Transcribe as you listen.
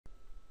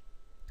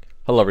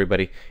Hello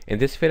everybody. In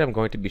this video I'm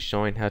going to be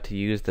showing how to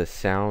use the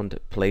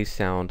sound play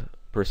sound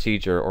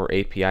procedure or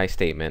API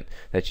statement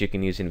that you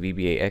can use in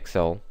VBA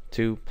Excel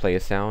to play a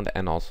sound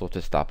and also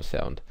to stop a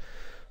sound.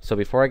 So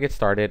before I get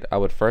started, I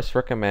would first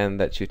recommend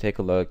that you take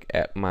a look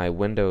at my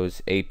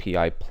Windows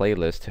API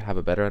playlist to have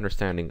a better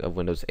understanding of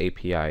Windows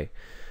API.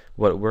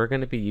 What we're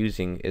going to be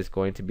using is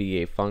going to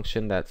be a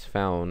function that's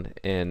found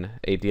in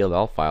a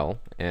DLL file,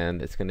 and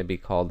it's going to be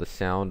called the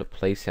sound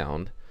play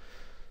sound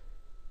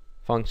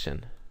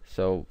function.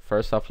 So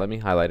first off, let me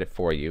highlight it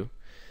for you.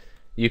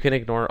 You can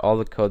ignore all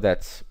the code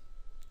that's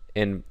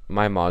in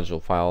my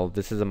module file.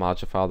 This is a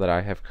module file that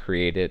I have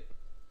created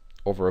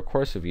over a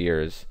course of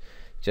years,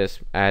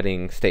 just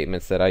adding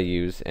statements that I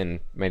use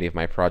in many of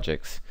my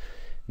projects.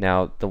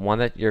 Now, the one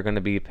that you're going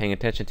to be paying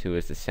attention to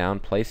is the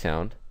sound play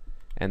sound,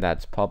 and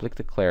that's public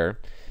declare.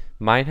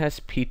 Mine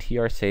has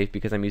PTR Safe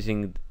because I'm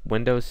using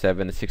Windows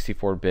 7, a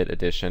 64-bit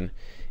edition.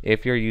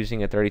 If you're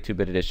using a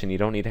 32-bit edition, you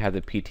don't need to have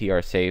the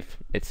PTR Safe.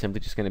 It's simply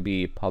just going to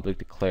be public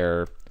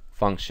declare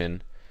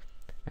function,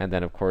 and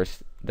then of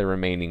course the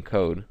remaining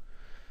code.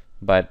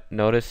 But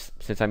notice,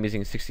 since I'm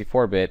using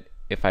 64-bit,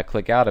 if I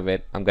click out of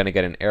it, I'm going to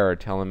get an error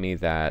telling me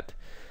that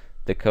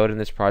the code in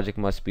this project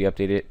must be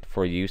updated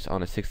for use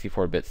on a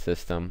 64-bit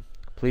system.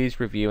 Please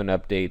review and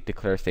update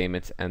declare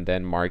statements and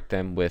then mark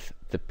them with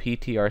the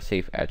PTR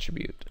Safe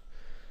attribute.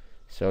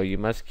 So you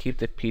must keep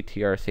the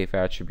PTR Safe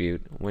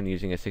attribute when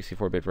using a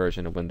 64-bit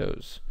version of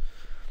Windows.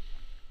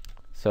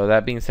 So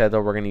that being said, though,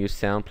 we're going to use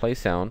sound play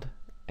sound,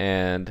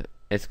 and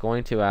it's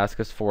going to ask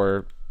us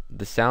for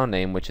the sound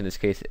name, which in this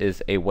case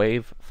is a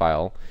wave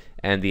file,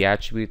 and the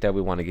attribute that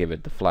we want to give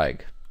it, the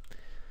flag.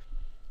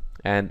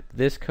 And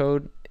this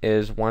code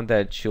is one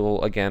that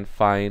you'll again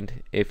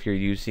find if you're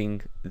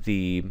using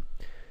the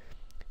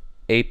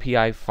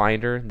API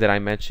finder that I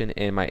mentioned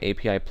in my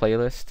API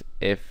playlist.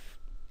 If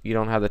you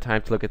don't have the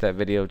time to look at that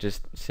video,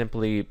 just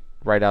simply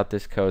write out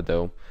this code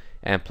though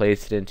and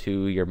place it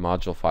into your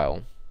module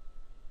file.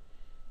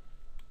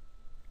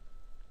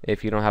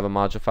 If you don't have a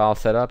module file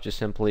set up, just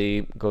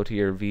simply go to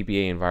your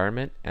VBA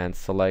environment and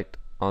select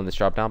on this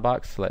drop down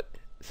box,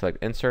 select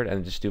insert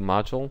and just do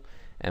module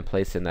and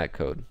place in that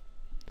code.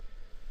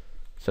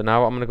 So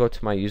now I'm going to go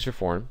to my user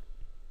form,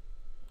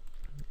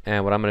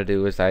 and what I'm going to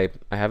do is I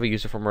have a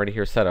user form already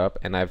here set up,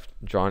 and I've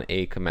drawn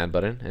a command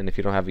button. And if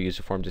you don't have a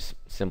user form, just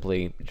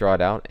simply draw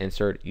it out,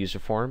 insert user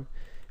form,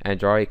 and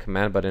draw a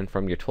command button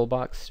from your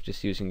toolbox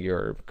just using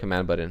your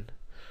command button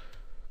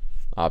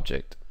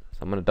object. So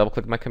I'm going to double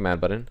click my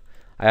command button.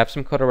 I have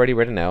some code already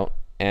written out,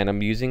 and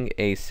I'm using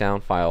a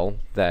sound file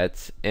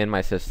that's in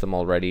my system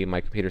already,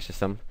 my computer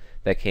system,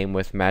 that came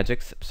with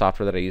Magic's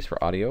software that I use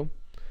for audio.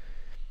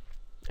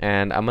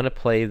 And I'm going to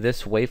play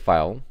this wave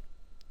file,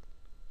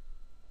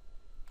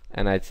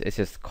 and it's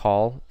just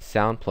call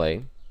sound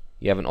play.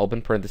 You have an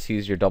open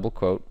parentheses, your double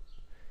quote,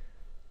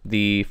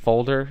 the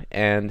folder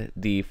and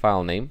the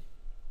file name,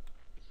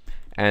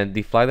 and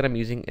the flag that I'm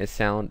using is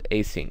sound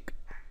async.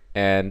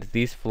 And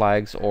these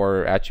flags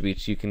or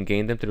attributes, you can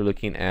gain them through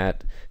looking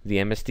at the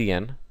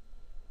MSDN,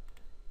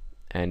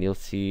 and you'll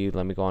see,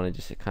 let me go on and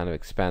just kind of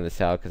expand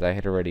this out because I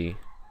had already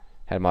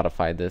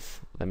modified this.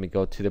 Let me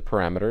go to the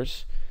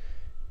parameters.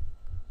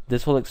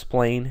 This will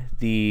explain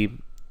the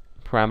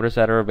parameters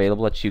that are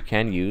available that you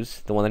can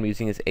use. The one I'm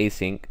using is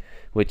async,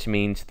 which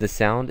means the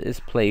sound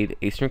is played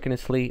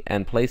asynchronously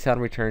and play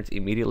sound returns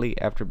immediately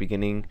after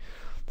beginning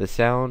the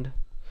sound.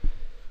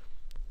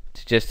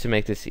 Just to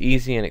make this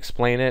easy and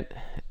explain it,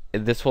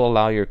 this will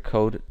allow your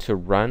code to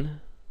run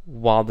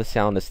while the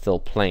sound is still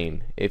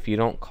playing. If you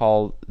don't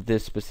call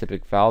this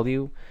specific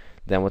value,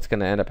 then what's going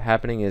to end up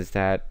happening is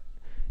that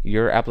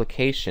your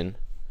application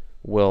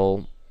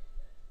will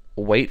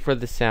wait for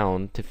the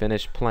sound to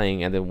finish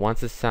playing, and then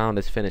once the sound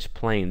is finished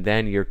playing,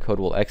 then your code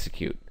will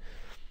execute.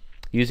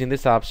 Using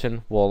this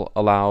option will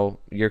allow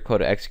your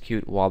code to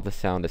execute while the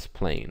sound is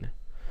playing.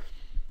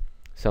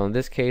 So in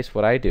this case,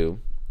 what I do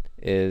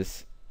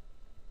is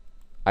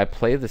I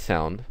play the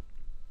sound.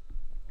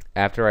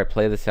 After I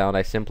play the sound,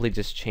 I simply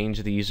just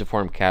change the user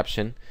form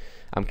caption.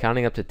 I'm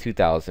counting up to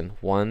 2,000,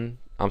 1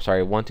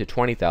 to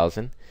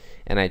 20,000,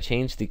 and I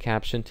change the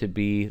caption to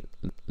be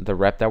the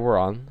rep that we're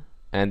on.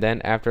 And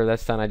then after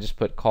that's done, I just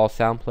put call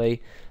sound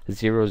play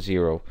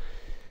 00.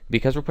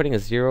 Because we're putting a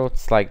 0,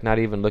 it's like not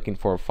even looking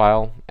for a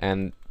file,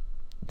 and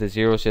the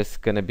 0 is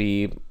just going to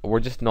be,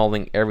 we're just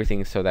nulling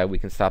everything so that we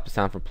can stop the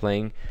sound from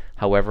playing.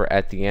 However,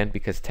 at the end,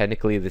 because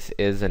technically this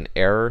is an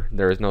error,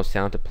 there is no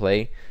sound to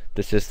play,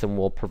 the system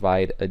will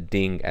provide a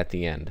ding at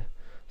the end.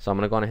 So I'm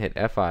going to go on and hit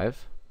F5.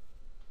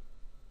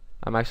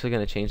 I'm actually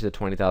going to change the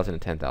 20,000 to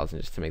 10,000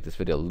 just to make this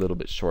video a little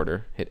bit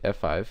shorter. Hit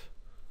F5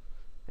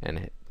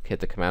 and hit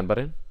the command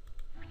button.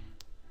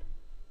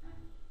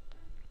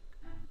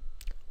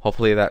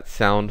 Hopefully that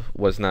sound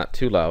was not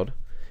too loud.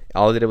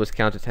 All it did was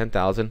count to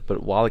 10,000,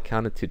 but while it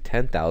counted to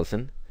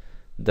 10,000,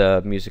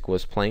 the music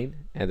was playing,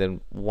 and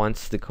then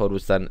once the code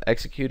was done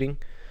executing,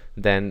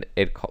 then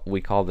we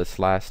call this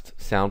last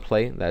sound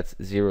play, that's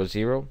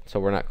 00. So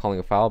we're not calling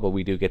a file, but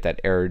we do get that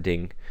error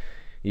ding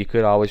You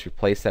could always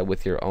replace that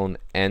with your own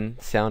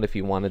end sound if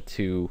you wanted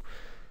to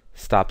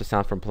stop the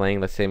sound from playing.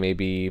 Let's say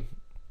maybe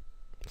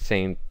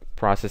saying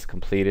process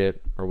completed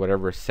or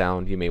whatever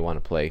sound you may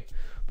want to play.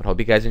 But I hope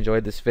you guys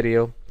enjoyed this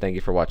video. Thank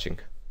you for watching.